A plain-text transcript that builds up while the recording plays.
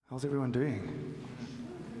How's everyone doing?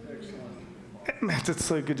 Excellent. Matt, it's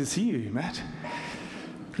so good to see you, Matt.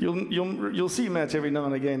 You'll see Matt every now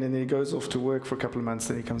and again, and then he goes off to work for a couple of months,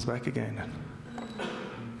 then he comes back again.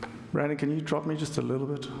 Brandon, can you drop me just a little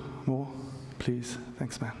bit more, please?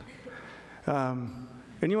 Thanks, man.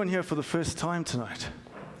 Anyone here for the first time tonight?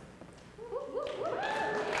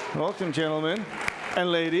 Welcome, gentlemen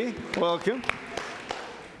and lady. Welcome.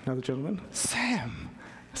 Another gentleman. Sam.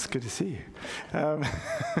 It's good to see you.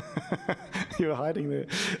 You were hiding there.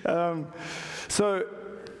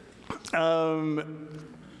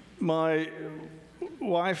 My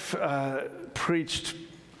wife preached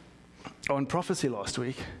on prophecy last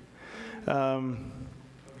week.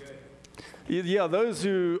 Yeah, those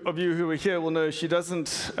of you who were here will know she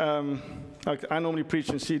doesn't, like I normally preach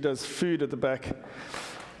and she does food at the back,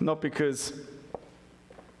 not because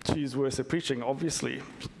she's worse at preaching, obviously.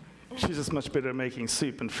 She's just much better at making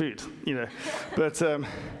soup and food, you know. But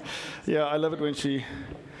yeah, I love it when she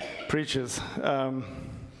preaches.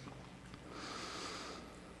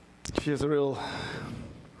 She has a real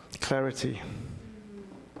clarity.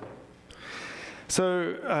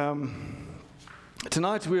 So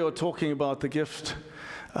tonight we are talking about the gift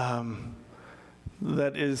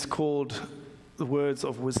that is called the words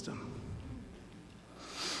of wisdom.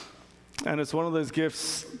 And it's one of those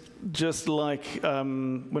gifts, just like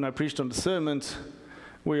when I preached on discernment,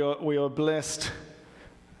 we are blessed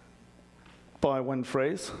by one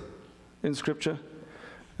phrase in Scripture,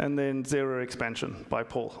 and then zero expansion by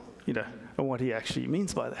Paul, you know, and what he actually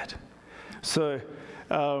means by that. So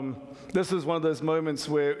this is one of those moments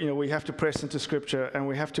where, you know, we have to press into Scripture and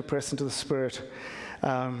we have to press into the Spirit.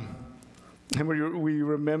 And we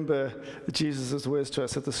remember Jesus' words to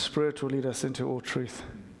us that the Spirit will lead us into all truth.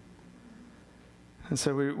 And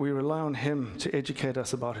so we rely on him to educate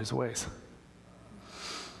us about his ways.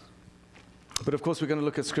 But of course, we're going to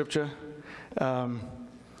look at Scripture. In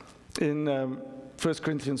 1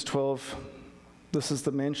 Corinthians 12, this is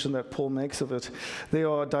the mention that Paul makes of it. There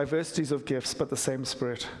are diversities of gifts, but the same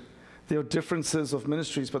Spirit. There are differences of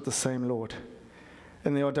ministries, but the same Lord.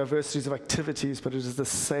 And there are diversities of activities, but it is the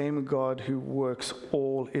same God who works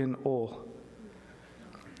all in all.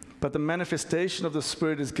 But the manifestation of the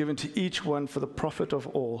Spirit is given to each one for the profit of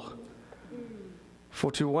all.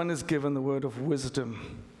 For to one is given the word of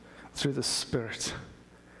wisdom through the Spirit.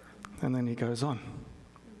 And then he goes on.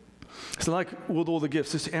 So like with all the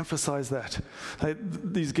gifts, just to emphasize that,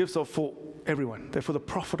 these gifts are for everyone. They're for the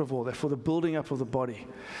profit of all. They're for the building up of the body.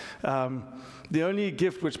 The only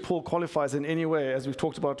gift which Paul qualifies in any way, as we've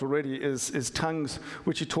talked about already, is tongues,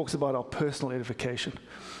 which he talks about our personal edification.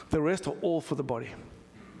 The rest are all for the body.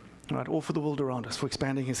 Right, all for the world around us, for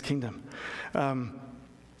expanding his kingdom.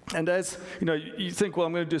 And as, you know, you think, well,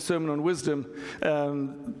 I'm going to do a sermon on wisdom,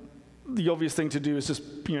 the obvious thing to do is just,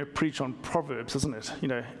 you know, preach on Proverbs, isn't it? You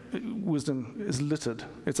know, wisdom is littered.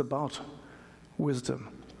 It's about wisdom.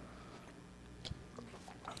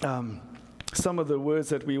 Some of the words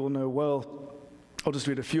that we all know well, I'll just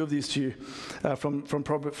read a few of these to you from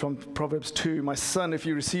Proverbs 2. My son, if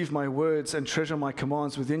you receive my words and treasure my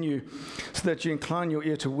commands within you, so that you incline your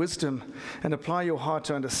ear to wisdom and apply your heart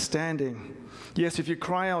to understanding. Yes, if you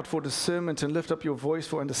cry out for discernment and lift up your voice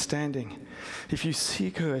for understanding. If you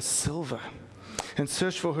seek her as silver and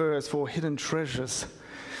search for her as for hidden treasures,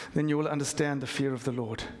 then you will understand the fear of the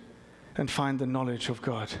Lord and find the knowledge of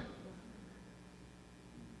God.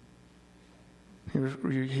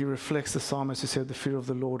 He reflects the psalmist who said, the fear of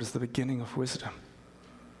the Lord is the beginning of wisdom.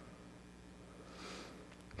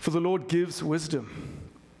 For the Lord gives wisdom.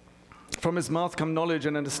 From his mouth come knowledge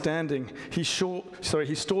and understanding. He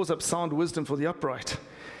stores up sound wisdom for the upright.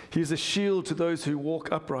 He is a shield to those who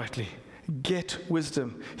walk uprightly. Get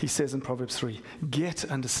wisdom, he says in Proverbs 3. Get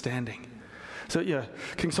understanding. So yeah,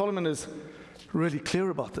 King Solomon is really clear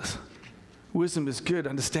about this. Wisdom is good.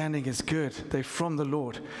 Understanding is good. They're from the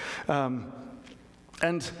Lord.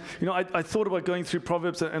 And, you know, I thought about going through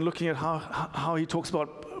Proverbs and looking at how he talks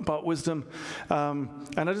about wisdom.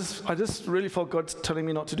 And I just really felt God telling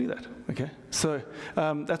me not to do that. Okay? So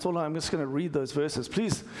that's all. I'm just going to read those verses.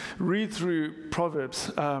 Please read through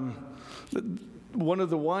Proverbs. One of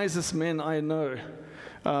the wisest men I know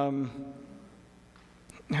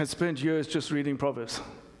has spent years just reading Proverbs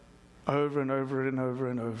over and over and over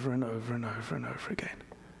and over and over and over and over again.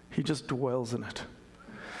 He just dwells in it.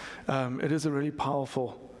 It is a really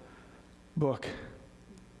powerful book.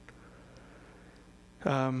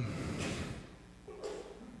 But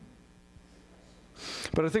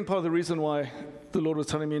I think part of the reason why the Lord was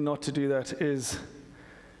telling me not to do that is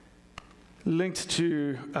linked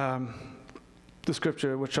to the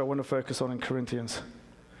scripture which I want to focus on in Corinthians.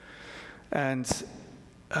 And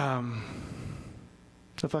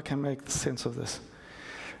if I can make sense of this.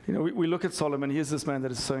 We look at Solomon. He is this man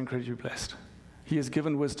that is so incredibly blessed. He is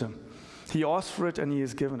given wisdom. He asked for it and he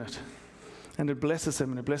is given it. And it blesses him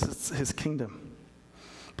and it blesses his kingdom.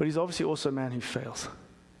 But he's obviously also a man who fails.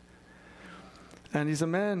 And he's a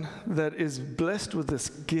man that is blessed with this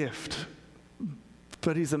gift,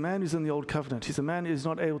 but he's a man who's in the old covenant. He's a man who's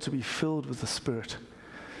not able to be filled with the Spirit.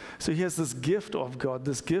 So he has this gift of God,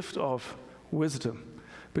 this gift of wisdom,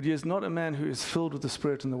 but he is not a man who is filled with the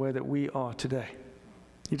Spirit in the way that we are today.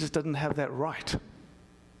 He just doesn't have that right.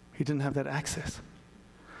 He didn't have that access.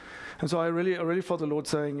 And so I really felt the Lord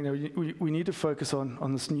saying, we need to focus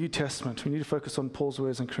on this New Testament. We need to focus on Paul's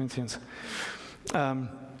words in Corinthians. And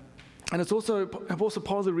it's also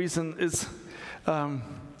part of the reason is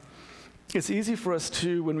it's easy for us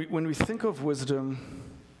to, when we think of wisdom,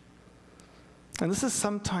 and this is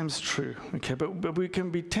sometimes true, okay, but we can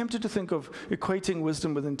be tempted to think of equating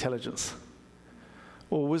wisdom with intelligence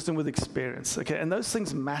or wisdom with experience, okay, and those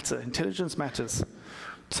things matter. Intelligence matters.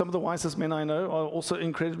 Some of the wisest men I know are also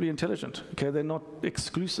incredibly intelligent, okay, they're not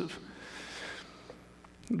exclusive.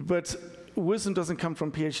 But wisdom doesn't come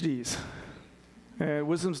from PhDs.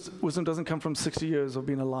 Wisdom doesn't come from 60 years of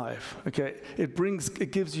being alive. Okay,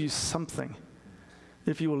 it gives you something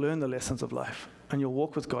if you will learn the lessons of life and you'll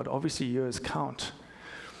walk with God. Obviously, years count,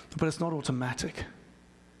 but it's not automatic.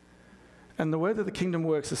 And the way that the kingdom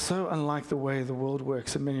works is so unlike the way the world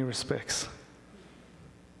works in many respects.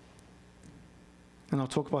 And I'll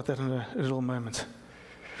talk about that in a little moment.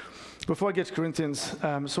 Before I get to Corinthians,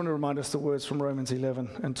 I just want to remind us the words from Romans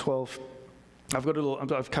 11 and 12.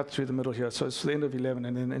 I've cut through the middle here, so it's the end of 11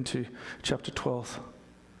 and then into chapter 12.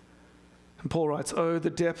 And Paul writes, "Oh, the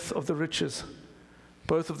depth of the riches,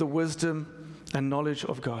 both of the wisdom and knowledge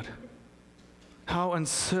of God. How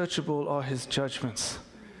unsearchable are his judgments,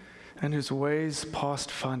 and his ways past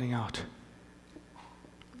finding out.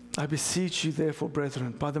 I beseech you, therefore,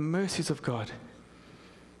 brethren, by the mercies of God,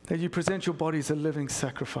 that you present your bodies a living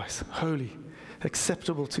sacrifice, holy,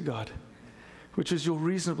 acceptable to God, which is your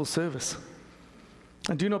reasonable service.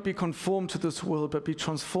 And do not be conformed to this world, but be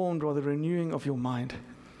transformed by the renewing of your mind,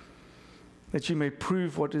 that you may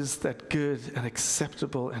prove what is that good and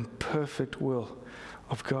acceptable and perfect will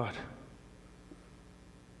of God."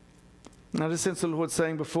 Now, I just sense the Lord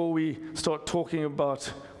saying before we start talking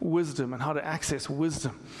about wisdom and how to access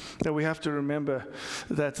wisdom, that we have to remember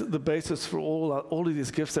that the basis for all of these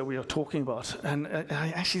gifts that we are talking about, and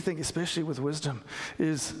I actually think especially with wisdom,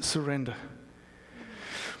 is surrender.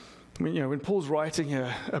 I mean, when Paul's writing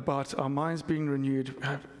here about our minds being renewed,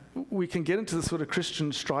 we can get into this sort of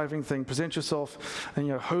Christian striving thing, present yourself and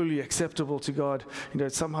wholly acceptable to God.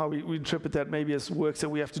 Somehow we interpret that maybe as works that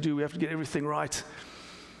we have to do. We have to get everything right.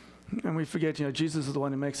 And we forget, Jesus is the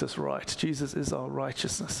one who makes us right. Jesus is our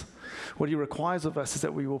righteousness. What he requires of us is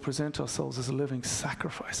that we will present ourselves as living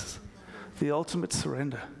sacrifices, the ultimate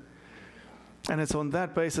surrender. And it's on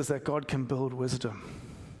that basis that God can build wisdom.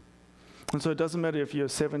 And so it doesn't matter if you're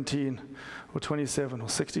 17 or 27 or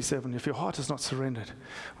 67, if your heart is not surrendered,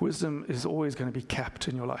 wisdom is always going to be capped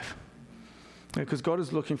in your life. Because God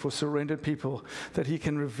is looking for surrendered people that he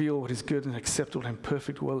can reveal what his good and acceptable and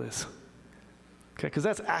perfect will is. Okay, because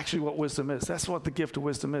that's actually what wisdom is. That's what the gift of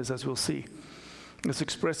wisdom is, as we'll see. It's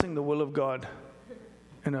expressing the will of God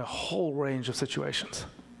in a whole range of situations.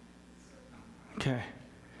 Okay.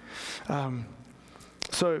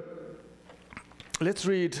 So let's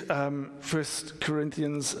read 1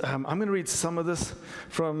 Corinthians. I'm going to read some of this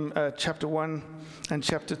from chapter 1 and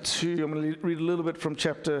chapter 2. I'm going to read a little bit from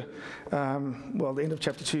the end of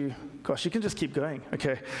chapter 2. Gosh, you can just keep going.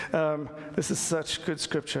 Okay. This is such good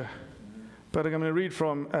scripture. But I'm going to read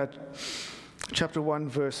from chapter 1,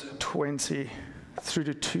 verse 20 through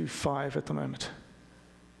to 2:5 at the moment.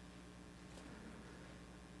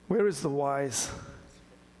 "Where is the wise?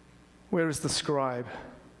 Where is the scribe?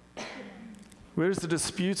 Where is the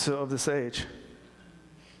disputer of this age?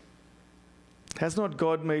 Has not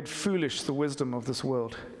God made foolish the wisdom of this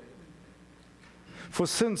world? For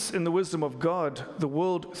since in the wisdom of God, the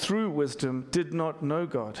world through wisdom did not know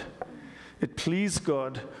God, it pleased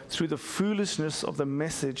God through the foolishness of the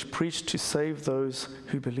message preached to save those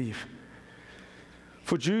who believe.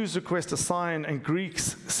 For Jews request a sign and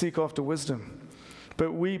Greeks seek after wisdom,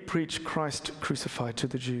 but we preach Christ crucified to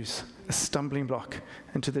the Jews, a stumbling block,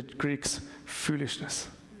 and to the Greeks, foolishness.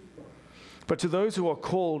 But to those who are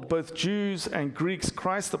called, both Jews and Greeks,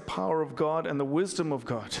 Christ the power of God and the wisdom of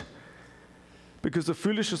God. Because the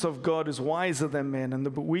foolishness of God is wiser than men, and the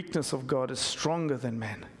weakness of God is stronger than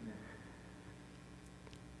men.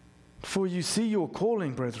 For you see your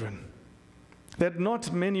calling, brethren. that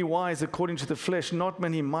not many wise according to the flesh, not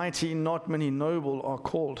many mighty, not many noble are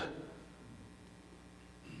called.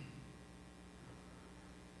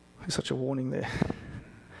 There's such a warning there.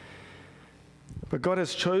 But God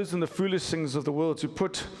has chosen the foolish things of the world to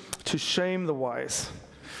put to shame the wise.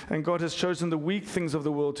 And God has chosen the weak things of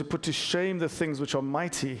the world to put to shame the things which are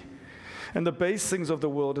mighty. And the base things of the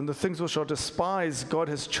world and the things which are despised, God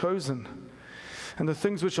has chosen. And the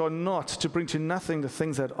things which are not, to bring to nothing the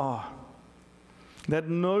things that are, that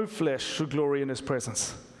no flesh should glory in his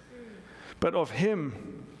presence. But of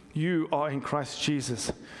him you are in Christ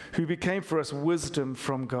Jesus, who became for us wisdom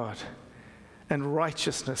from God, and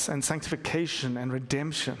righteousness and sanctification and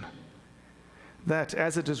redemption. That,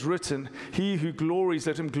 as it is written, he who glories,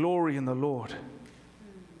 let him glory in the Lord.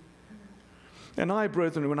 And I,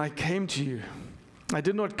 brethren, when I came to you, I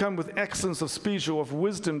did not come with excellence of speech or of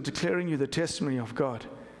wisdom, declaring you the testimony of God.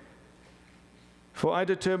 For I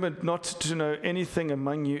determined not to know anything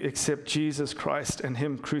among you except Jesus Christ and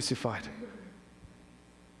him crucified.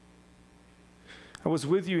 I was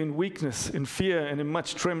with you in weakness, in fear, and in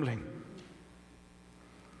much trembling.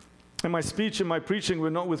 And my speech and my preaching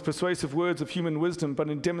were not with persuasive words of human wisdom, but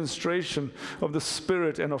in demonstration of the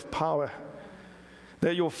Spirit and of power,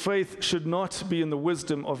 that your faith should not be in the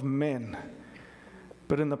wisdom of men,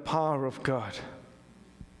 but in the power of God.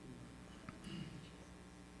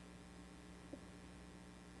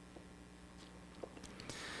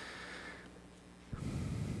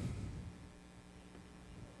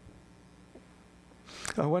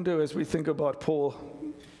 I wonder, as we think about Paul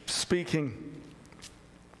speaking,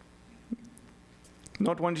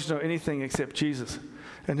 not wanting to know anything except Jesus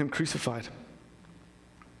and him crucified,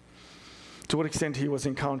 to what extent he was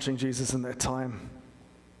encountering Jesus in that time.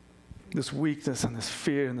 This weakness and this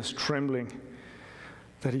fear and this trembling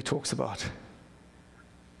that he talks about.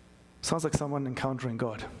 Sounds like someone encountering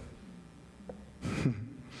God.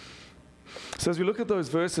 So as we look at those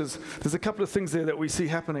verses, there's a couple of things there that we see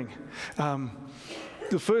happening.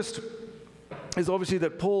 The first is obviously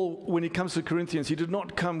that Paul, when he comes to Corinthians, he did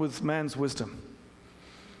not come with man's wisdom.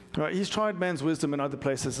 Right? He's tried man's wisdom in other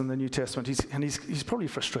places in the New Testament, and he's probably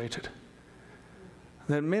frustrated.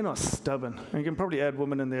 That men are stubborn. And you can probably add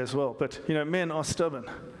women in there as well, but men are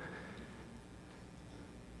stubborn.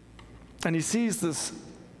 And he sees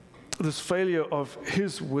this failure of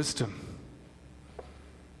his wisdom.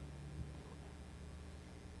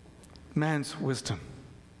 Man's wisdom.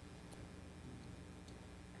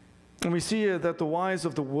 And we see here that the wise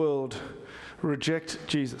of the world reject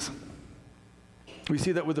Jesus. We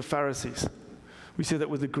see that with the Pharisees. We see that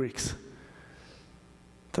with the Greeks.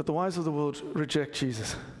 That the wise of the world reject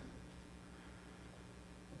Jesus.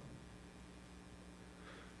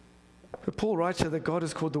 But Paul writes here that God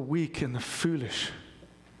has called the weak and the foolish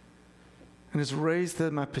and has raised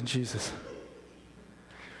them up in Jesus.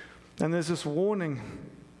 And there's this warning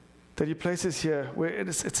that he places here where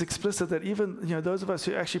it's explicit that even those of us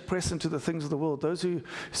who actually press into the things of the world, those who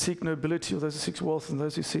seek nobility or those who seek wealth and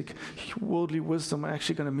those who seek worldly wisdom are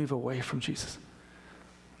actually going to move away from Jesus.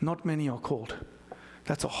 Not many are called.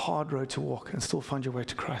 That's a hard road to walk and still find your way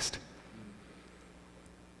to Christ.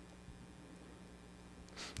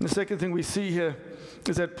 And the second thing we see here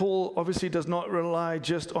is that Paul obviously does not rely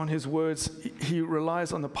just on his words. He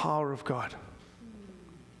relies on the power of God.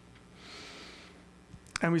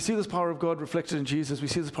 And we see this power of God reflected in Jesus. We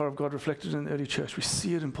see this power of God reflected in the early church. We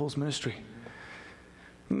see it in Paul's ministry.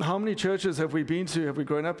 How many churches have we been to, have we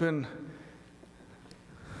grown up in,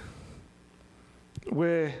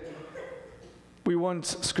 where we want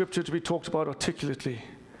Scripture to be talked about articulately,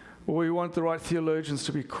 or we want the right theologians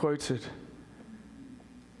to be quoted,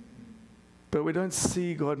 but we don't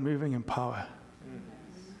see God moving in power,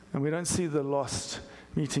 and we don't see the lost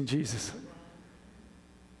meeting Jesus.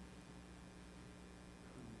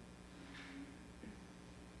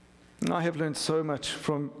 And I have learned so much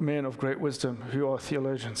from men of great wisdom who are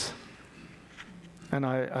theologians, and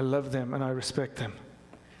I love them and I respect them.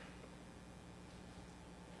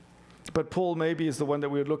 But Paul maybe is the one that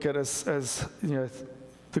we would look at as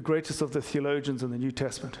the greatest of the theologians in the New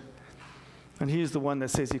Testament. And he is the one that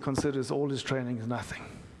says he considers all his training as nothing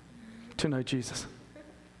to know Jesus.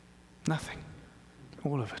 Nothing.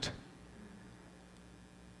 All of it.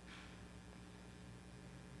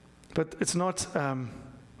 But it's not a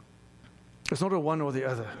one or the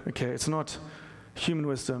other, okay? It's not human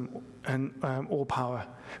wisdom and or power.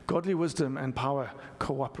 Godly wisdom and power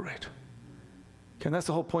cooperate. Okay, and that's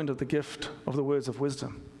the whole point of the gift of the words of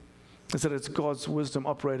wisdom, is that it's God's wisdom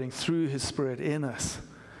operating through his Spirit in us.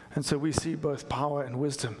 And so we see both power and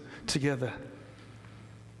wisdom together.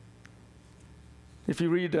 If you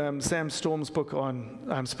read Sam Storm's book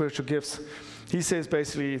on spiritual gifts, He says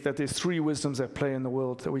basically that there's three wisdoms at play in the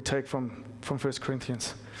world that we take from 1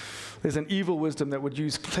 Corinthians. There's an evil wisdom that would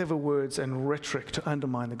use clever words and rhetoric to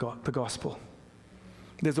undermine the gospel.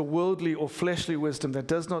 There's a worldly or fleshly wisdom that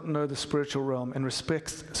does not know the spiritual realm and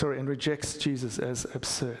rejects Jesus as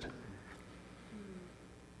absurd.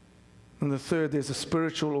 And the third, there's a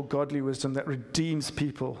spiritual or godly wisdom that redeems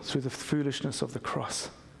people through the foolishness of the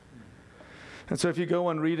cross. And so if you go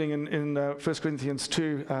on reading in 1 Corinthians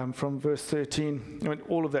 2 from verse 13, I mean,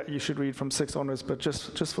 all of that you should read from 6 onwards, but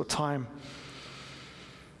just for time,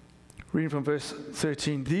 reading from verse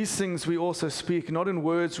 13, these things we also speak, not in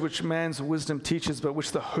words which man's wisdom teaches, but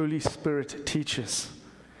which the Holy Spirit teaches,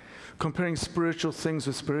 comparing spiritual things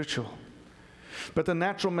with spiritual. But the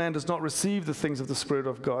natural man does not receive the things of the Spirit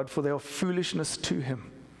of God, for they are foolishness to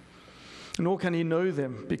him. Nor can he know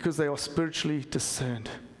them, because they are spiritually discerned.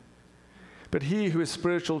 But he who is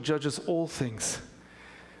spiritual judges all things,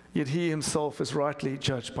 yet he himself is rightly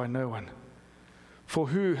judged by no one. For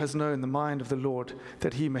who has known the mind of the Lord,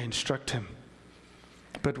 that he may instruct him?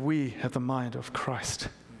 But we have the mind of Christ.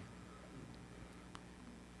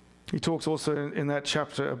 He talks also in that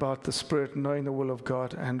chapter about the Spirit knowing the will of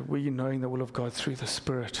God, and we knowing the will of God through the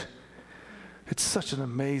Spirit. It's such an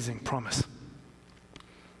amazing promise.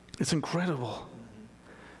 It's incredible.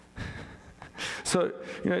 So,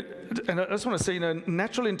 and I just want to say,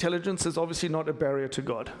 natural intelligence is obviously not a barrier to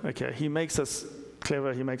God. Okay, He makes us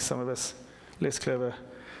clever. He makes some of us less clever.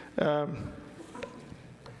 I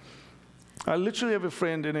literally have a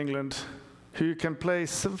friend in England who can play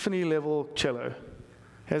symphony-level cello.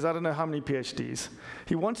 Has I don't know how many PhDs.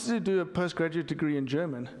 He wanted to do a postgraduate degree in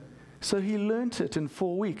German, so he learnt it in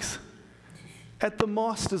 4 weeks at the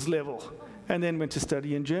master's level and then went to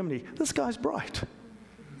study in Germany. This guy's bright.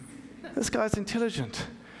 This guy's intelligent,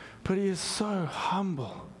 but he is so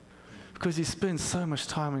humble because he spends so much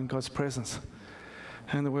time in God's presence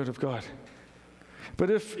and the Word of God. But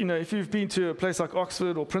if you've been to a place like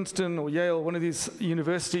Oxford or Princeton or Yale, one of these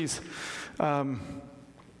universities, I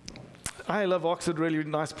love Oxford, really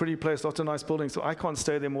nice, pretty place, lots of nice buildings, so I can't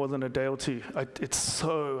stay there more than a day or two. It's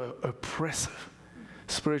so oppressive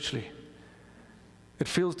spiritually. It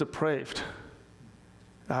feels depraved.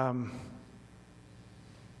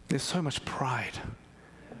 There's so much pride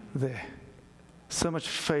there, so much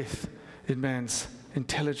faith in man's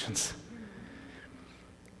intelligence.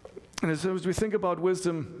 And as we think about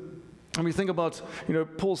wisdom, and we think about,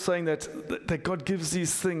 Paul saying that God gives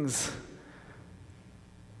these things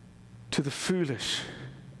to the foolish.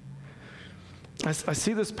 I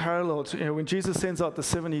see this parallel to, when Jesus sends out the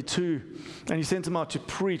 72, and he sends them out to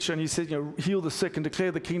preach, and he said, heal the sick and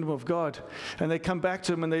declare the kingdom of God. And they come back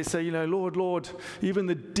to him and they say, Lord, Lord, even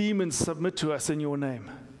the demons submit to us in your name.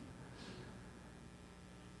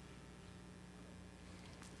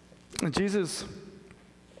 And Jesus,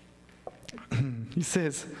 he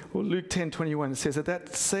says, Luke 10:21 says, at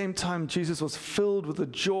that same time Jesus was filled with the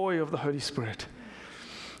joy of the Holy Spirit.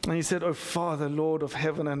 And he said, "O Father, Lord of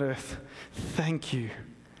heaven and earth, thank you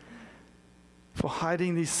for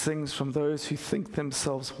hiding these things from those who think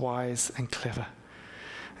themselves wise and clever,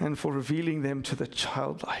 and for revealing them to the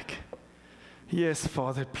childlike. Yes,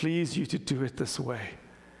 Father, please you to do it this way."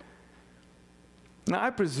 Now, I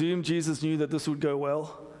presume Jesus knew that this would go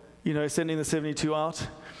well, sending the 72 out.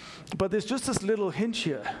 But there's just this little hint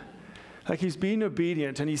here. Like he's being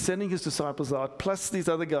obedient and he's sending his disciples out, plus these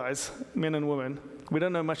other guys, men and women. We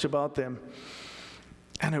don't know much about them.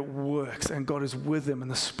 And it works, and God is with them, and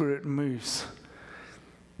the Spirit moves.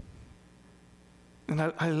 And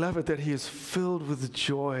I love it that he is filled with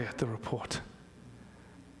joy at the report.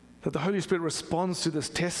 That the Holy Spirit responds to this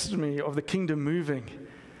testimony of the kingdom moving.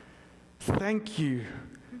 Thank you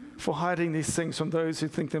for hiding these things from those who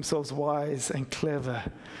think themselves wise and clever,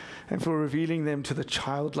 and for revealing them to the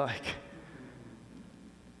childlike.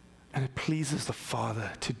 And it pleases the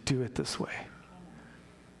Father to do it this way.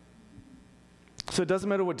 So it doesn't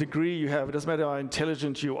matter what degree you have. It doesn't matter how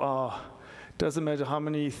intelligent you are. It doesn't matter how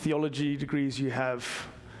many theology degrees you have.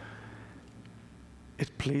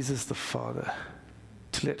 It pleases the Father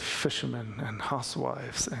to let fishermen and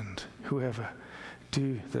housewives and whoever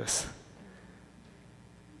do this.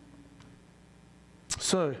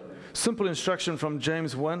 So, simple instruction from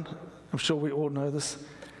James 1. I'm sure we all know this.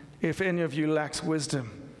 If any of you lacks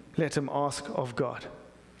wisdom, let him ask of God,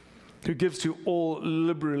 who gives to all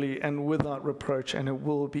liberally and without reproach, and it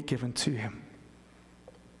will be given to him.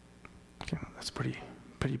 Okay, that's pretty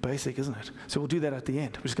basic, isn't it? So we'll do that at the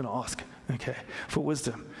end. We're just going to ask, for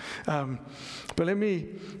wisdom. But let me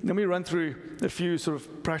run through a few sort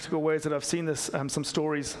of practical ways that I've seen this, some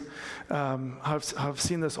stories. I've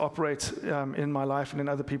seen this operate in my life and in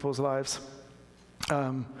other people's lives.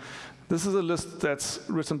 This is a list that's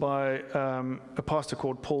written by a pastor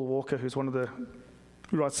called Paul Walker, who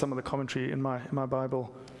writes some of the commentary in my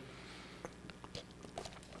Bible.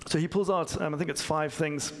 So he pulls out, I think it's 5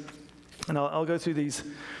 things, and I'll go through these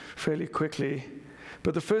fairly quickly.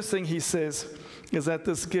 But the first thing he says is that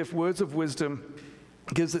this gift, words of wisdom,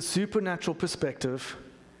 gives a supernatural perspective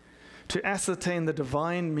to ascertain the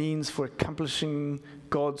divine means for accomplishing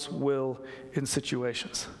God's will in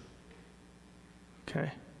situations.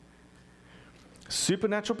 Okay?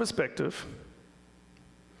 Supernatural perspective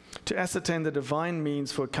to ascertain the divine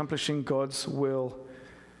means for accomplishing God's will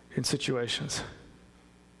in situations.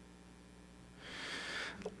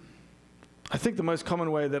 I think the most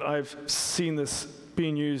common way that I've seen this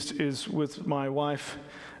being used is with my wife,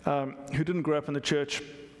 who didn't grow up in the church.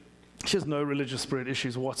 She has no religious spirit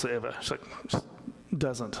issues whatsoever. She just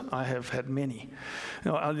doesn't. I have had many.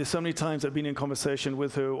 There's so many times I've been in conversation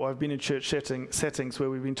with her, or I've been in church settings where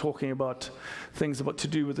we've been talking about things about to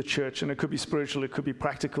do with the church, and it could be spiritual, it could be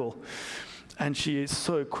practical. And she is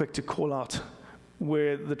so quick to call out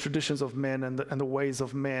where the traditions of men and the ways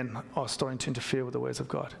of men are starting to interfere with the ways of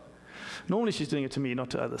God. Normally she's doing it to me, not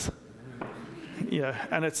to others.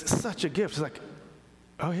 And it's such a gift. It's like,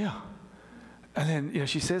 oh yeah. And then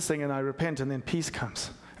she says something and I repent, and then peace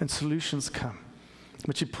comes and solutions come.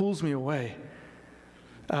 But she pulls me away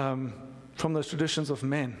from those traditions of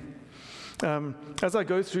men. As I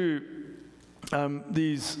go through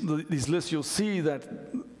these lists, you'll see that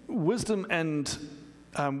wisdom and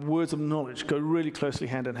words of knowledge go really closely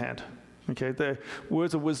hand in hand. Okay, the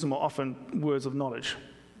words of wisdom are often words of knowledge.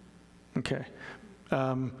 Okay.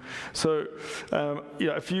 A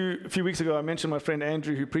few weeks ago, I mentioned my friend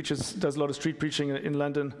Andrew, who does a lot of street preaching in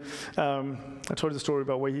London. I told you the story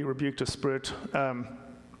about where he rebuked a spirit.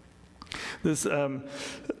 The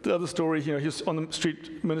other story, he was on the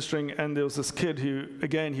street ministering, and there was this kid who,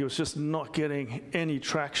 again, he was just not getting any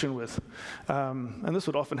traction with. And this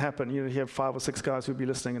would often happen. You have 5 or 6 guys who'd be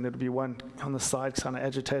listening, and there'd be one on the side kind of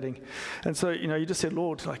agitating. And so, you just said,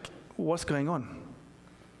 Lord, what's going on?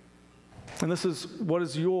 And this is, what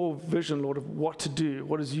is your vision, Lord, of what to do?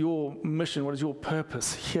 What is your mission? What is your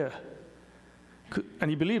purpose here? And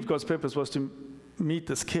he believed God's purpose was to meet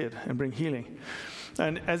this kid and bring healing.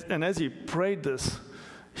 And as he prayed this,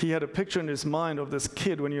 he had a picture in his mind of this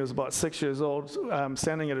kid when he was about 6 years old,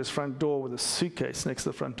 standing at his front door with a suitcase next to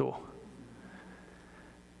the front door.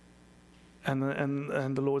 And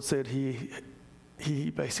the Lord said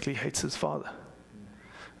he basically hates his father.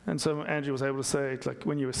 And so Andrew was able to say,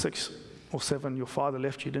 when you were 6 or 7, your father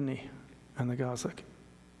left you, didn't he? And the guy was like,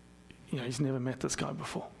 he's never met this guy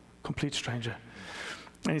before, complete stranger.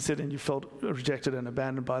 And he said, and you felt rejected and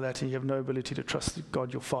abandoned by that, and you have no ability to trust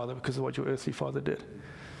God, your father, because of what your earthly father did.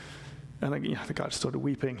 And the guy started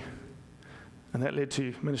weeping. And that led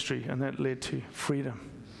to ministry, and that led to freedom.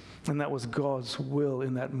 And that was God's will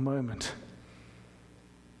in that moment.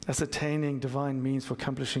 Ascertaining divine means for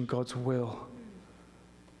accomplishing God's will.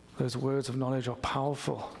 Those words of knowledge are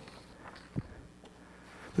powerful.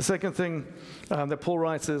 The second thing that Paul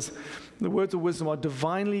writes is, the words of wisdom are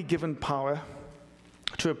divinely given power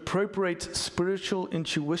to appropriate spiritual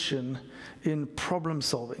intuition in problem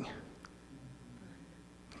solving.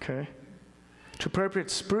 Okay? To appropriate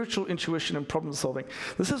spiritual intuition in problem solving.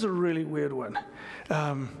 This is a really weird one.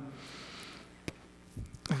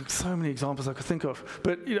 So many examples I could think of.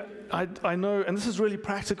 But I know, and this is really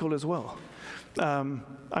practical as well.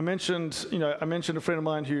 I mentioned a friend of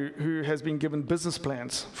mine who has been given business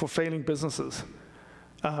plans for failing businesses,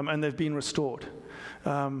 and they've been restored.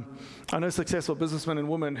 I know successful businessmen and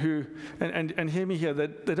women who, and hear me here,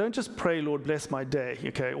 that they don't just pray, Lord, bless my day,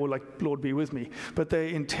 okay, or Lord, be with me, but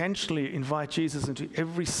they intentionally invite Jesus into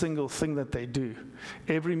every single thing that they do,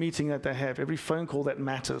 every meeting that they have, every phone call that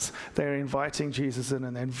matters. They're inviting Jesus in,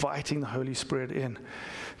 and they're inviting the Holy Spirit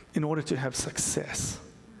in order to have success.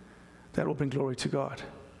 That will bring glory to God.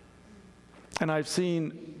 And I've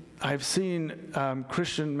seen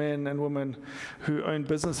Christian men and women who own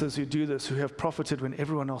businesses who do this, who have profited when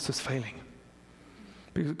everyone else is failing,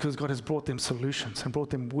 because God has brought them solutions and brought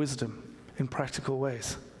them wisdom in practical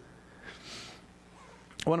ways.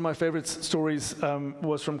 One of my favorite stories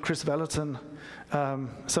was from Chris Vallotton.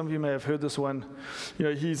 Some of you may have heard this one.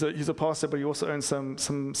 He's a pastor, but he also owns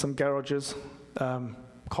some garages,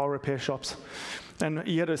 car repair shops. And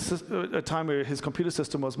he had a time where his computer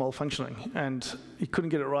system was malfunctioning, and he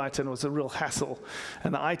couldn't get it right, and it was a real hassle.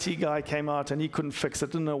 And the IT guy came out, and he couldn't fix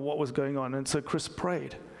it, didn't know what was going on. And so Chris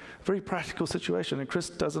prayed. Very practical situation. And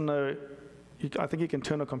Chris doesn't know, I think he can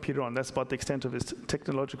turn a computer on. That's about the extent of his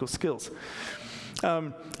technological skills.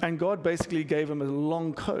 And God basically gave him a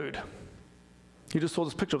long code. He just saw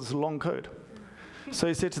this picture of this long code. So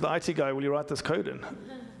he said to the IT guy, will you write this code in?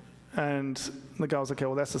 And the guy was like, okay,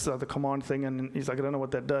 well, that's the command thing. And he's like, I don't know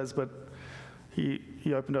what that does, but he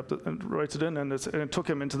opened up and wrote it in, and it took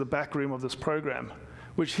him into the back room of this program,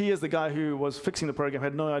 which he, as the guy who was fixing the program,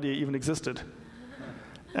 had no idea even existed.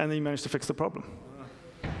 And then he managed to fix the problem.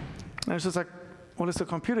 And it's just like, well, it's a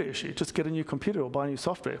computer issue. Just get a new computer or buy new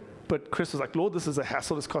software. But Chris was like, Lord, this is a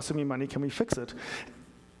hassle. It's costing me money. Can we fix it?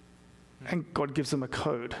 And God gives him a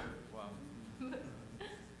code. Wow.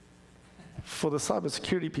 For the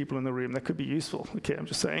cybersecurity people in the room, that could be useful. Okay, I'm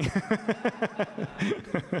just saying.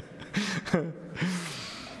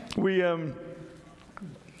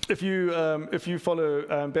 If you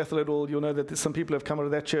follow Bethel at all, you'll know that some people have come out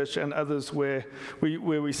of that church and others where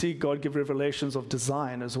we see God give revelations of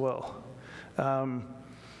design as well. Some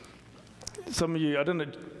of you, I don't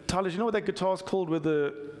know, Tyler, do you know what that guitar is called where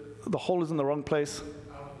the hole is in the wrong place?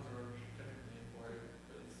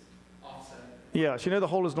 Yeah, so you know the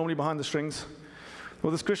hole is normally behind the strings?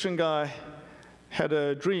 Well, this Christian guy had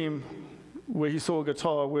a dream where he saw a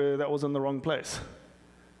guitar where that was in the wrong place.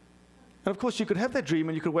 And of course, you could have that dream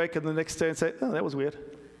and you could wake up the next day and say, oh, that was weird.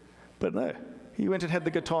 But no, he went and had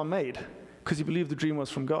the guitar made because he believed the dream was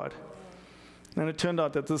from God. And it turned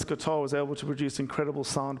out that this guitar was able to produce incredible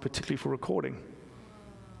sound, particularly for recording.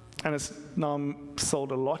 And it's now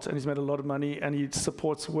sold a lot, and he's made a lot of money, and he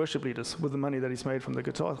supports worship leaders with the money that he's made from the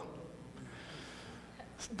guitar.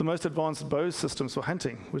 The most advanced bow systems for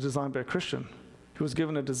hunting was designed by a Christian who was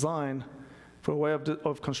given a design for a way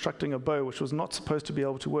of constructing a bow which was not supposed to be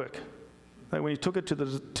able to work. Like when he took it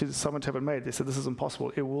to someone to have it made, they said, this is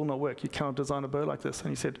impossible. It will not work. You cannot design a bow like this.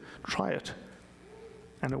 And he said, try it.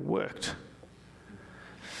 And it worked.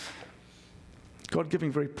 God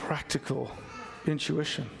giving very practical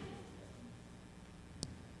intuition.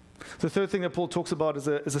 The third thing that Paul talks about is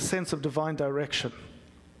a sense of divine direction.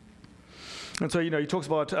 And so, he talks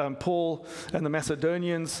about Paul and the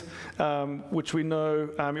Macedonians, which we know.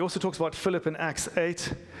 He also talks about Philip in Acts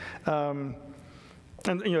 8. And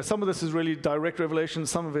some of this is really direct revelation,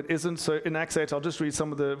 some of it isn't. So in Acts 8, I'll just read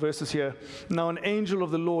some of the verses here. Now an angel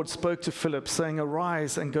of the Lord spoke to Philip, saying,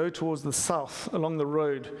 arise and go towards the south along the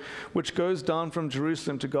road, which goes down from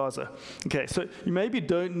Jerusalem to Gaza. Okay, so you maybe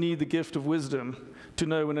don't need the gift of wisdom to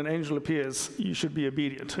know when an angel appears, you should be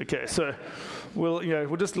obedient. Okay, so we'll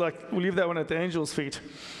leave that one at the angel's feet.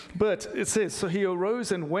 But it says, so he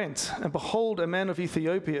arose and went, and behold, a man of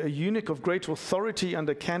Ethiopia, a eunuch of great authority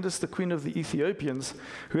under Candace, the queen of the Ethiopians,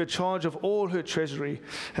 who had charge of all her treasury,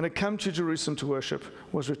 and had come to Jerusalem to worship,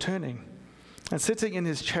 was returning. And sitting in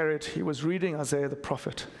his chariot, he was reading Isaiah the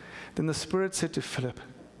prophet. Then the Spirit said to Philip,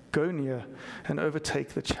 go near and overtake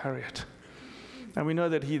the chariot. And we know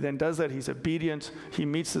that he then does that. He's obedient. He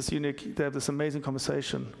meets this eunuch. They have this amazing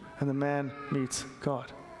conversation, and the man meets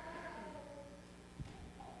God.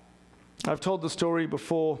 I've told the story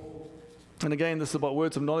before, and again, this is about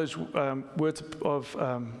words of knowledge, words of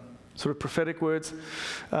sort of prophetic words.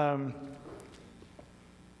 And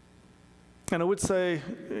I would say,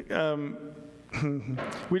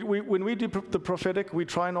 when we do the prophetic, we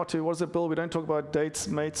try not to, what is it, Bill? We don't talk about dates,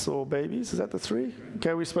 mates, or babies. Is that the three?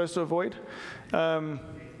 Okay, we're supposed to avoid?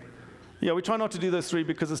 We try not to do those three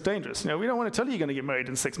because it's dangerous. We don't want to tell you you're going to get married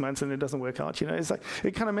in 6 months and it doesn't work out. It's like,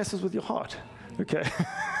 it kind of messes with your heart. Okay?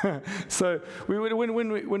 So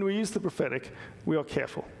when we use the prophetic, we are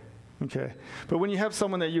careful. Okay? But when you have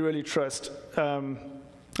someone that you really trust and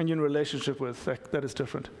you're in a relationship with, that is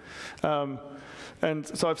different. And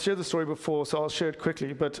so I've shared the story before, so I'll share it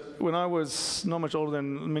quickly. But when I was not much older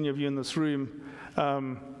than many of you in this room,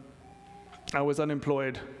 I was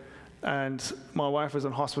unemployed. And my wife was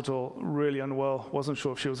in hospital, really unwell, wasn't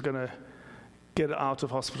sure if she was going to get out of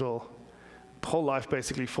hospital. Whole life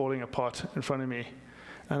basically falling apart in front of me.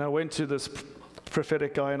 And I went to this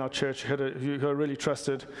prophetic guy in our church who I really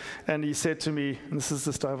trusted, and he said to me, and this is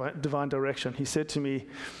this divine direction, he said to me,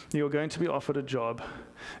 you're going to be offered a job,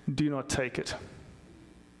 do not take it.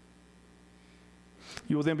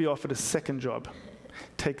 You will then be offered a second job,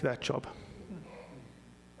 take that job.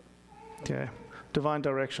 Okay, divine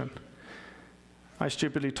direction. I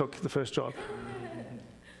stupidly took the first job.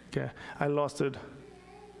 Okay, I lasted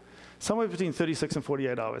somewhere between 36 and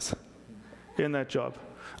 48 hours in that job.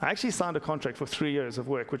 I actually signed a contract for 3 years of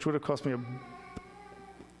work, which would have cost me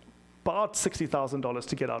about $60,000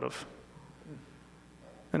 to get out of.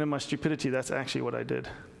 And in my stupidity, that's actually what I did.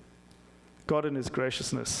 God in his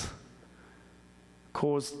graciousness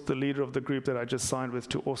caused the leader of the group that I just signed with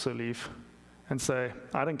to also leave and say,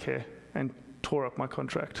 I don't care, and tore up my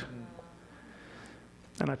contract.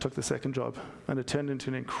 And I took the second job, and it turned into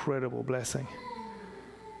an incredible blessing.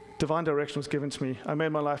 Divine direction was given to me. I made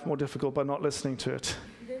my life more difficult by not listening to it.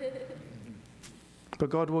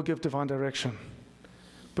 But God will give divine direction.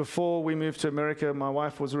 Before we moved to America, my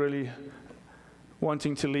wife was really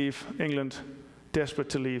wanting to leave England, desperate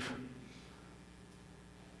to leave.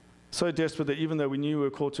 So desperate that even though we knew we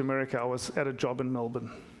were called to America, I was at a job in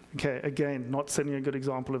Melbourne. Okay, again, not setting a good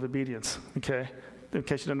example of obedience. Okay, in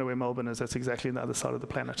case you don't know where Melbourne is, that's exactly on the other side of the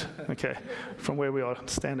planet. Okay, from where we are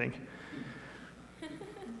standing.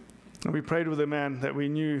 And we prayed with a man that we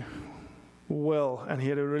knew well, and he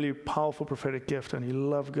had a really powerful prophetic gift, and he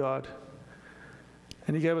loved God.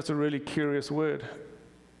 And he gave us a really curious word.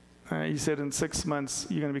 He said, in 6 months,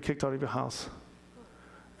 you're going to be kicked out of your house.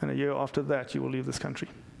 And a year after that, you will leave this country.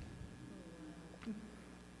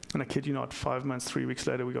 And I kid you not, 5 months, 3 weeks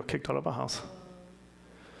later, we got kicked out of our house.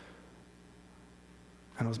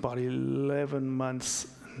 And it was about 11 months,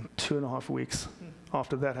 2.5 weeks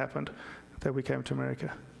after that happened that we came to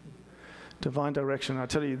America. Divine direction. I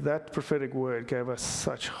tell you, that prophetic word gave us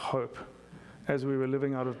such hope as we were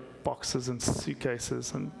living out of boxes and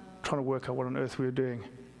suitcases and trying to work out what on earth we were doing.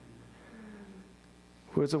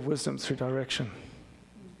 Words of wisdom through direction.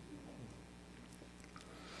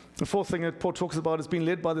 The fourth thing that Paul talks about is being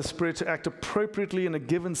led by the Spirit to act appropriately in a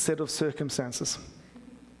given set of circumstances.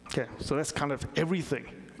 Okay, so that's kind of everything.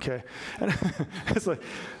 Okay, and it's like,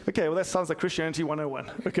 okay, well that sounds like Christianity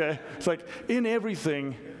 101. Okay, it's like in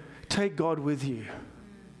everything, take God with you.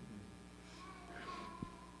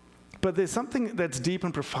 But there's something that's deep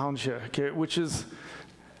and profound here, okay, which is,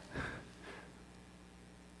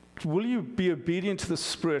 will you be obedient to the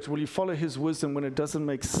Spirit? Will you follow His wisdom when it doesn't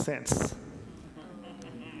make sense?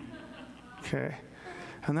 Okay,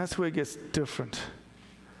 and that's where it gets different.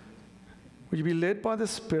 Will you be led by the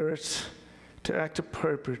Spirit to act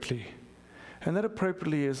appropriately? And that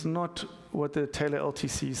appropriately is not what the Taylor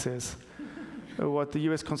LTC says, or what the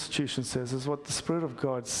US Constitution says, is what the Spirit of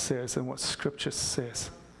God says and what Scripture says.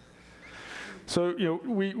 So,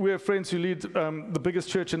 we have friends who lead the biggest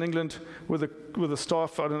church in England with a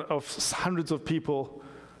staff of hundreds of people.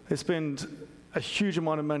 They spend a huge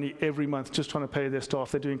amount of money every month just trying to pay their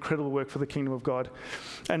staff. They do incredible work for the kingdom of God.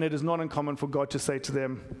 And it is not uncommon for God to say to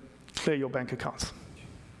them, clear your bank accounts.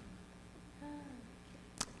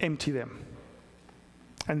 Empty them.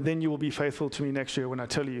 And then you will be faithful to me next year when I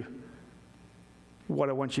tell you what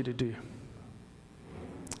I want you to do.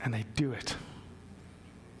 And they do it.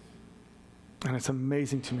 And it's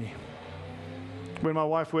amazing to me. When my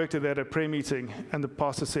wife worked at a prayer meeting, and the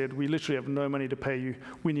pastor said, we literally have no money to pay you,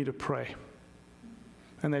 we need to pray.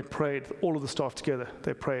 And they prayed, all of the staff together,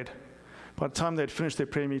 they prayed. By the time they'd finished their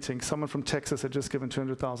prayer meeting, someone from Texas had just given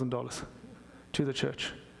 $200,000 to the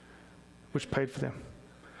church, which paid for them.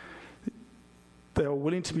 They are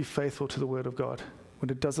willing to be faithful to the Word of God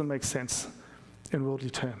when it doesn't make sense in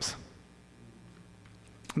worldly terms.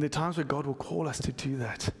 And there are times where God will call us to do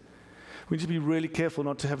that. We need to be really careful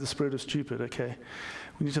not to have the spirit of stupid, okay?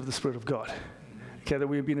 We need to have the Spirit of God, okay, that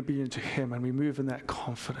we've been obedient to Him and we move in that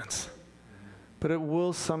confidence. But it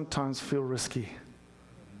will sometimes feel risky.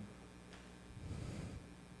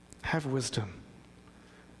 Have wisdom.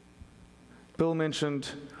 Bill mentioned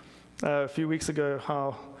a few weeks ago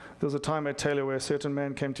how there was a time at Taylor where a certain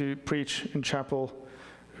man came to preach in chapel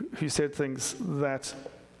who said things that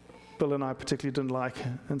Bill and I particularly didn't like,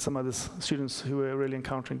 and some other students who were really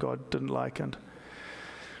encountering God didn't like. And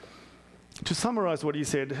to summarize what he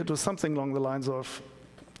said, it was something along the lines of,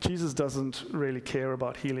 Jesus doesn't really care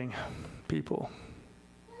about healing people.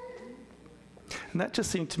 And that just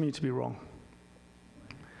seemed to me to be wrong.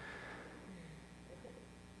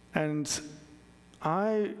 And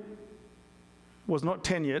I was not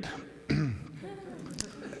tenured,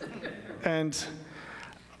 and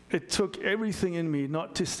it took everything in me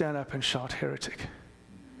not to stand up and shout heretic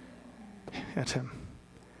at him.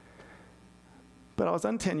 But I was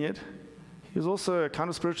untenured. He was also a kind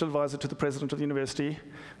of spiritual advisor to the president of the university.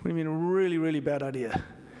 Would have been a really, really bad idea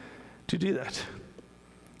to do that.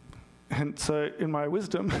 And so in my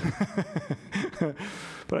wisdom,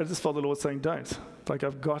 but I just felt the Lord saying, don't. Like,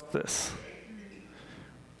 I've got this.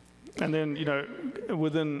 And then,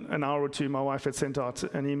 within an hour or two, my wife had sent out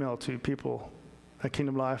an email to people at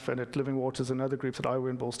Kingdom Life and at Living Waters and other groups at Iowa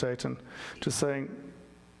and Ball State, and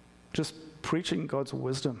just preaching God's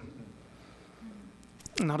wisdom.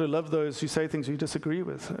 And how to love those who say things you disagree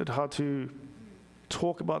with, and how to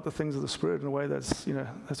talk about the things of the Spirit in a way that's,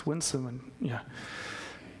 that's winsome. And,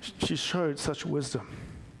 she showed such wisdom.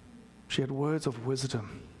 She had words of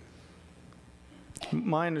wisdom.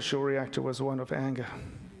 My initial reaction was one of anger,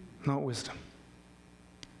 not wisdom.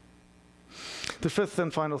 The fifth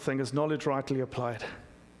and final thing is knowledge rightly applied.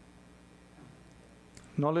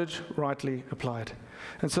 Knowledge rightly applied.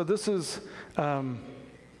 And so this is, if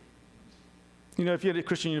you're at a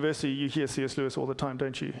Christian university, you hear C.S. Lewis all the time,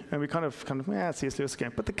 don't you? And we kind of, C.S. Lewis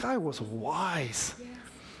again. But the guy was wise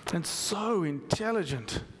and so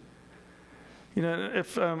intelligent.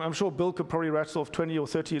 If I'm sure Bill could probably rattle off 20 or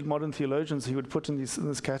 30 modern theologians he would put in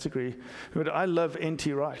this category. But I love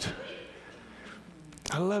N.T. Wright.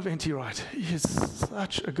 I love N.T. Wright. He is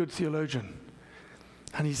such a good theologian.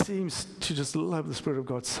 And he seems to just love the Spirit of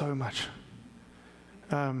God so much.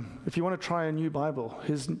 If you want to try a new Bible,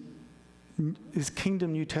 his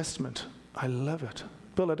Kingdom New Testament, I love it.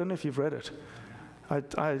 Bill, I don't know if you've read it. I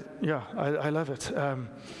love it.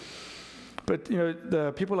 But,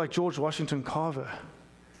 the people like George Washington Carver,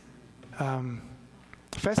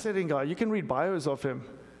 fascinating guy. You can read bios of him,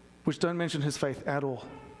 which don't mention his faith at all.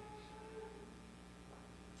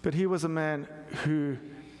 But he was a man who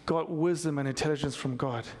got wisdom and intelligence from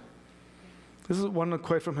God. This is one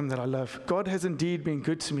quote from him that I love. God has indeed been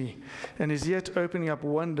good to me and is yet opening up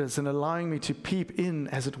wonders and allowing me to peep in,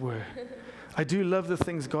 as it were. I do love the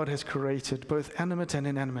things God has created, both animate and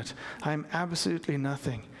inanimate. I am absolutely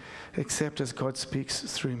nothing except as God speaks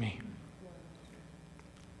through me.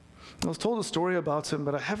 I was told a story about him,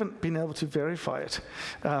 but I haven't been able to verify it.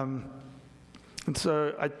 And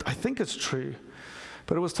so I think it's true.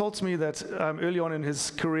 But it was told to me that early on in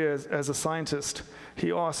his career as a scientist,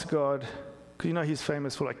 he asked God, because he's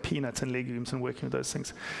famous for like peanuts and legumes and working with those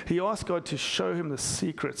things. He asked God to show him the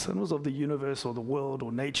secrets, and it was of the universe or the world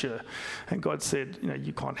or nature. And God said,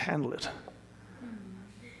 you can't handle it.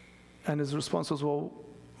 And his response was, well,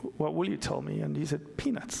 what will you tell me? And he said,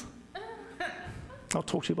 peanuts. I'll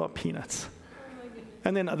talk to you about peanuts.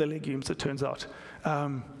 And then other legumes, it turns out.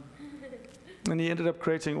 And he ended up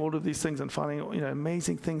creating all of these things and finding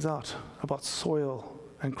amazing things out about soil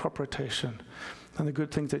and crop rotation and the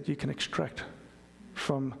good things that you can extract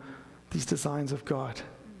from these designs of God.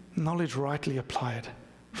 Knowledge rightly applied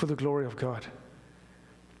for the glory of God.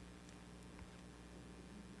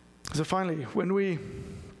 So finally, when we,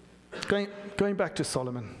 going back to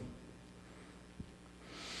Solomon,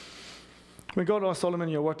 when God asked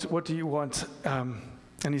Solomon, what do you want?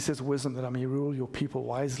 And he says, wisdom, that I may rule your people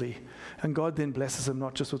wisely. And God then blesses him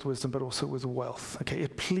not just with wisdom, but also with wealth. Okay,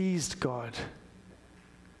 it pleased God.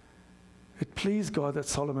 It pleased God that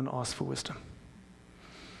Solomon asked for wisdom.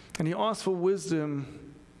 And he asked for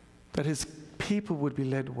wisdom that his people would be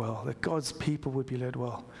led well, that God's people would be led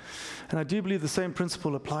well. And I do believe the same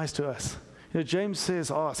principle applies to us. James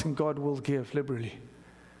says, ask and God will give liberally.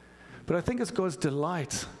 But I think it's God's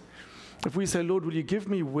delight if we say, Lord, will you give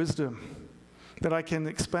me wisdom that I can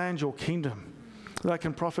expand your kingdom, that I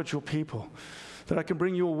can profit your people, that I can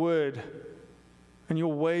bring your word and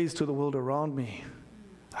your ways to the world around me.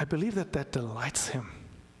 I believe that delights him.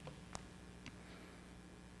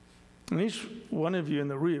 And each one of you in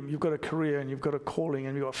the room, you've got a career and you've got a calling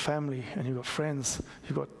and you've got family and you've got friends.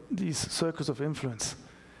 You've got these circles of influence.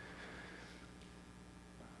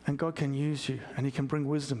 And God can use you and he can bring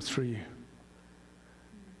wisdom through you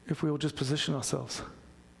if we will just position ourselves.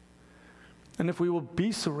 And if we will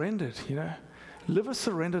be surrendered, live a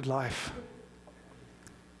surrendered life,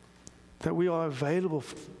 that we are available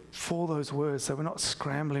for those words, that we're not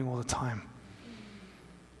scrambling all the time.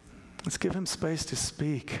 Let's give him space to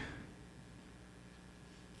speak.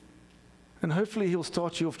 And hopefully he'll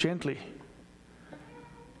start you off gently.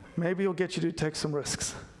 Maybe he'll get you to take some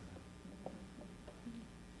risks.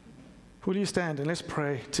 Will you stand and let's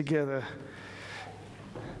pray together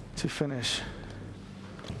to finish.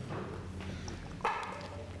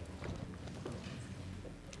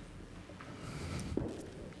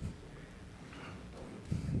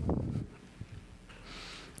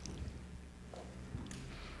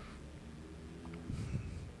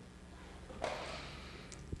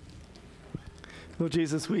 Lord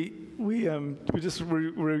Jesus, we just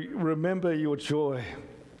remember your joy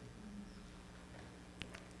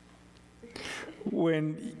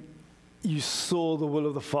when you saw the will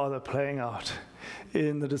of the Father playing out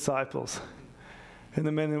in the disciples, in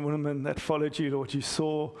the men and women that followed you, Lord. You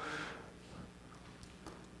saw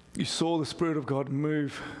the Spirit of God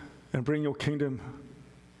move and bring your kingdom.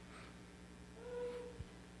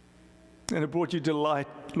 And it brought you delight,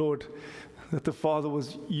 Lord, that the Father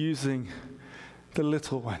was using the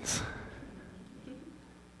little ones.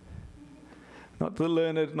 Not the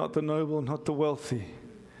learned, not the noble, not the wealthy,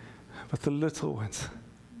 but the little ones.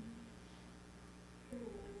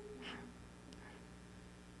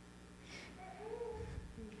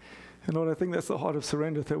 And Lord, I think that's the heart of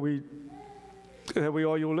surrender, that we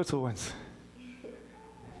are your little ones.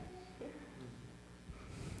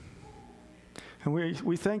 And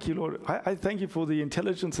we thank you, Lord. I thank you for the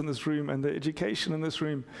intelligence in this room and the education in this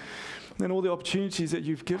room and all the opportunities that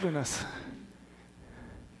you've given us.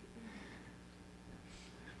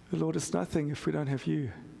 But Lord, it's nothing if we don't have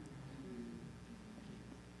you.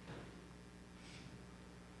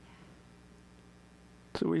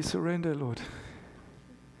 So we surrender, Lord.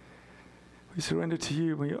 We surrender to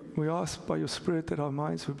you. We ask by your Spirit that our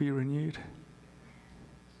minds would be renewed,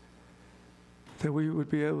 that we would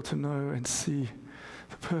be able to know and see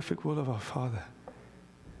the perfect will of our Father.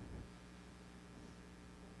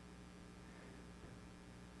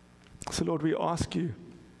 So, Lord, we ask you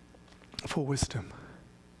for wisdom.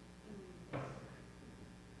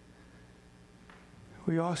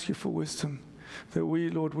 We ask you for wisdom, that we,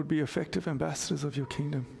 Lord, would be effective ambassadors of your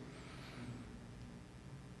kingdom.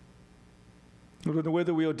 Lord,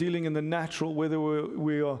 whether we are dealing in the natural, whether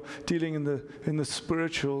we are dealing in the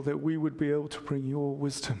spiritual, that we would be able to bring your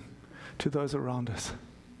wisdom to those around us.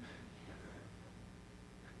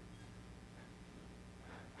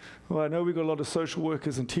 Well, I know we've got a lot of social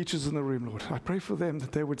workers and teachers in the room, Lord. I pray for them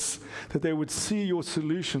that they would see your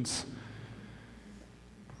solutions.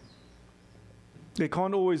 They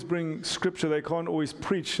can't always bring scripture, they can't always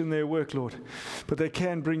preach in their work, Lord, but they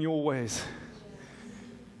can bring your ways.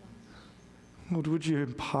 Lord, would you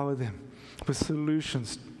empower them with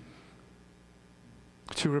solutions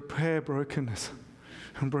to repair brokenness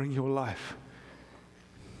and bring your life?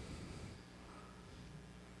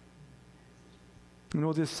 And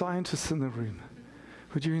all the scientists in the room,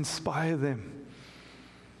 would you inspire them?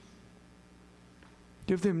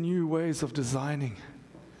 Give them new ways of designing.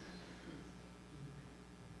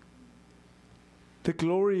 The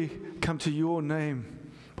glory come to your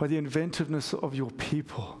name by the inventiveness of your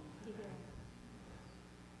people.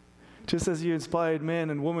 Just as you inspired men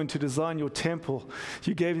and women to design your temple,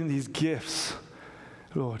 you gave them these gifts,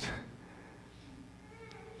 Lord.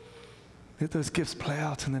 Let those gifts play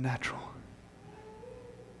out in the natural.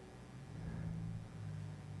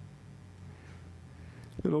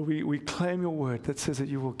 Lord, we claim your word that says that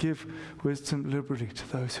you will give wisdom liberally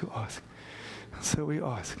to those who ask. And so we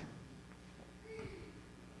ask.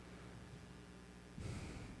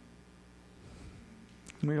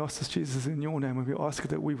 And we ask this, Jesus, in your name, and we ask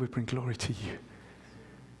that we would bring glory to you.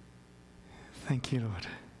 Thank you, Lord.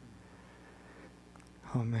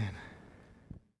 Amen.